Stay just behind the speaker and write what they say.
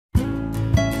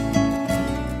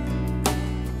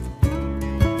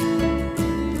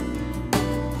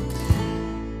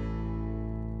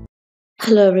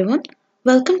Hello everyone,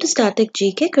 welcome to Static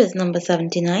GK quiz number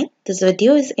 79. This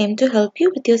video is aimed to help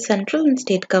you with your central and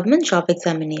state government job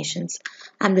examinations.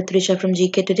 I'm Ritrisha from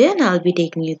GKToday and I'll be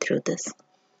taking you through this.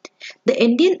 The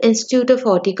Indian Institute of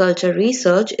Horticulture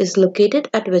Research is located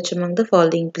at which among the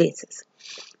following places?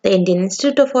 The Indian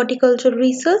Institute of Horticulture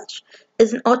Research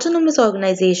is an autonomous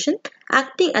organization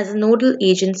acting as a nodal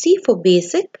agency for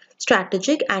basic,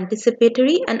 strategic,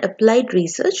 anticipatory and applied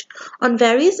research on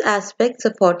various aspects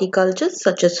of horticulture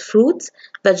such as fruits,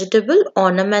 vegetable,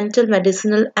 ornamental,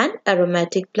 medicinal and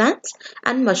aromatic plants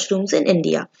and mushrooms in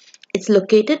India. It's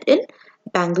located in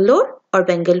Bangalore or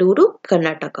Bengaluru,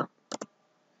 Karnataka.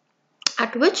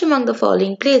 At which among the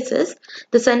following places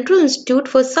the Central Institute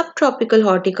for Subtropical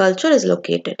Horticulture is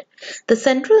located? The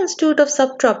Central Institute of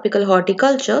Subtropical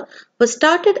Horticulture was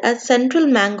started as Central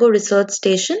Mango Research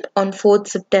Station on 4th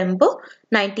September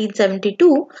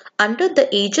 1972 under the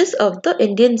aegis of the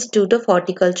Indian Institute of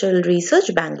Horticultural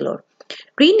Research, Bangalore.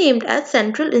 Renamed as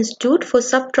Central Institute for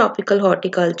Subtropical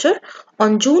Horticulture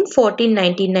on June 14,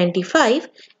 1995,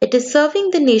 it is serving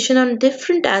the nation on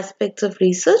different aspects of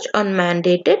research on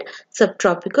mandated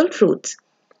subtropical fruits.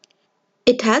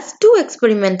 It has two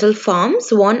experimental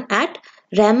farms, one at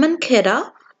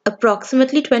Ramankhera,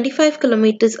 approximately 25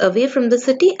 kilometers away from the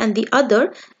city, and the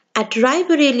other at Rai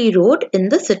Bareli Road in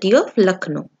the city of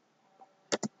Lucknow.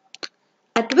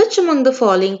 At which among the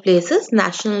following places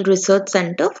National Research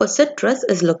Centre for Citrus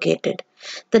is located?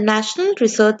 The National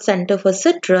Research Centre for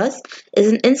Citrus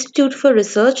is an institute for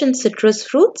research in citrus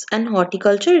fruits and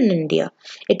horticulture in India.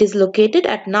 It is located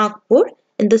at Nagpur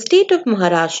in the state of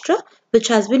Maharashtra, which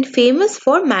has been famous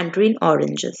for mandarin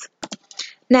oranges.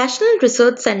 National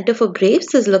Research Centre for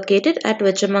Grapes is located at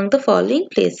which among the following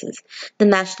places? The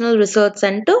National Research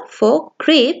Centre for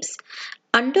Grapes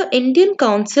under Indian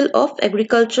Council of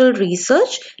Agricultural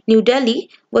Research, New Delhi,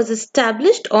 was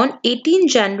established on 18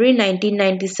 January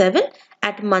 1997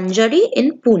 at Manjari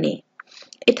in Pune.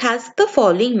 It has the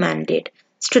following mandate: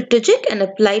 strategic and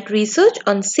applied research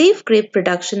on safe grape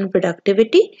production and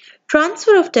productivity,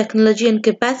 transfer of technology and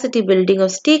capacity building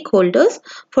of stakeholders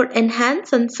for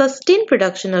enhanced and sustained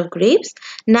production of grapes,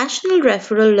 national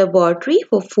referral laboratory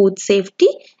for food safety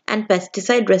and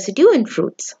pesticide residue in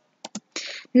fruits.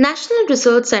 National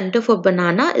Research Centre for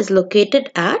Banana is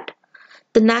located at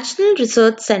the National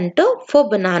Research Centre for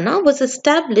Banana was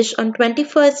established on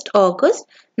 21st August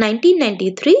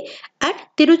 1993 at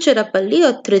Tiruchirappalli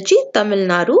or Trichy, Tamil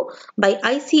Nadu by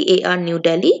ICAR New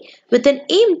Delhi with an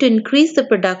aim to increase the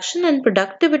production and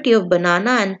productivity of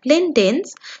banana and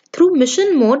plantains through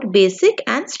mission mode basic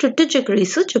and strategic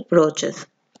research approaches.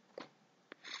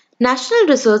 National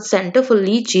Research Centre for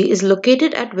Lychee is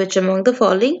located at which among the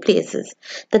following places?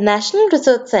 The National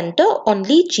Research Centre on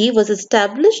Lychee was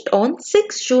established on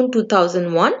 6 June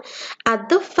 2001 at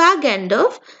the fag end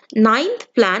of 9th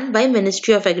Plan by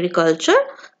Ministry of Agriculture,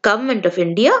 Government of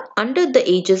India under the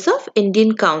aegis of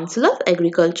Indian Council of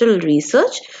Agricultural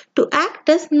Research to act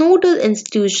as nodal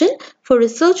institution for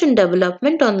research and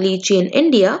development on lychee in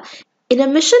India in a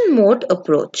mission mode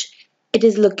approach. It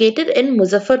is located in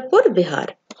Muzaffarpur, Bihar.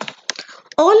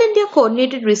 All India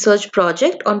Coordinated Research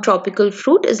Project on Tropical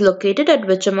Fruit is located at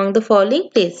which among the following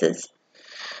places?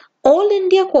 All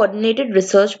India Coordinated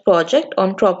Research Project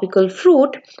on Tropical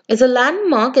Fruit is a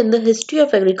landmark in the history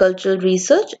of agricultural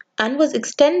research and was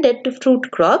extended to fruit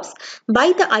crops by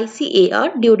the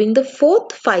ICAR during the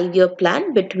 4th five-year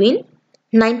plan between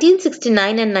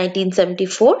 1969 and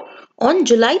 1974 on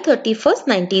July 31st,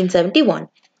 1971.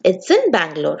 It's in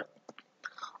Bangalore.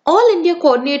 All India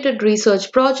Coordinated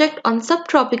Research Project on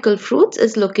Subtropical Fruits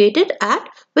is located at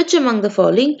which among the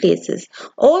following places?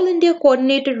 All India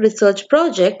Coordinated Research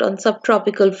Project on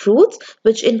Subtropical Fruits,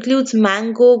 which includes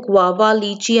mango, guava,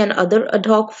 lychee and other ad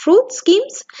hoc fruit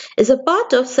schemes, is a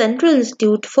part of Central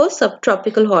Institute for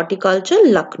Subtropical Horticulture,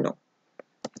 Lucknow.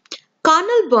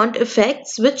 Carnal burnt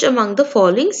affects which among the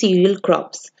following cereal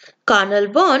crops? Carnal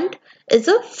burnt is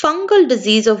a fungal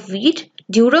disease of wheat,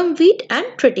 durum wheat and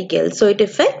triticale, so it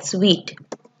affects wheat.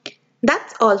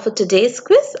 That's all for today's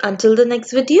quiz. Until the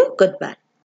next video, goodbye.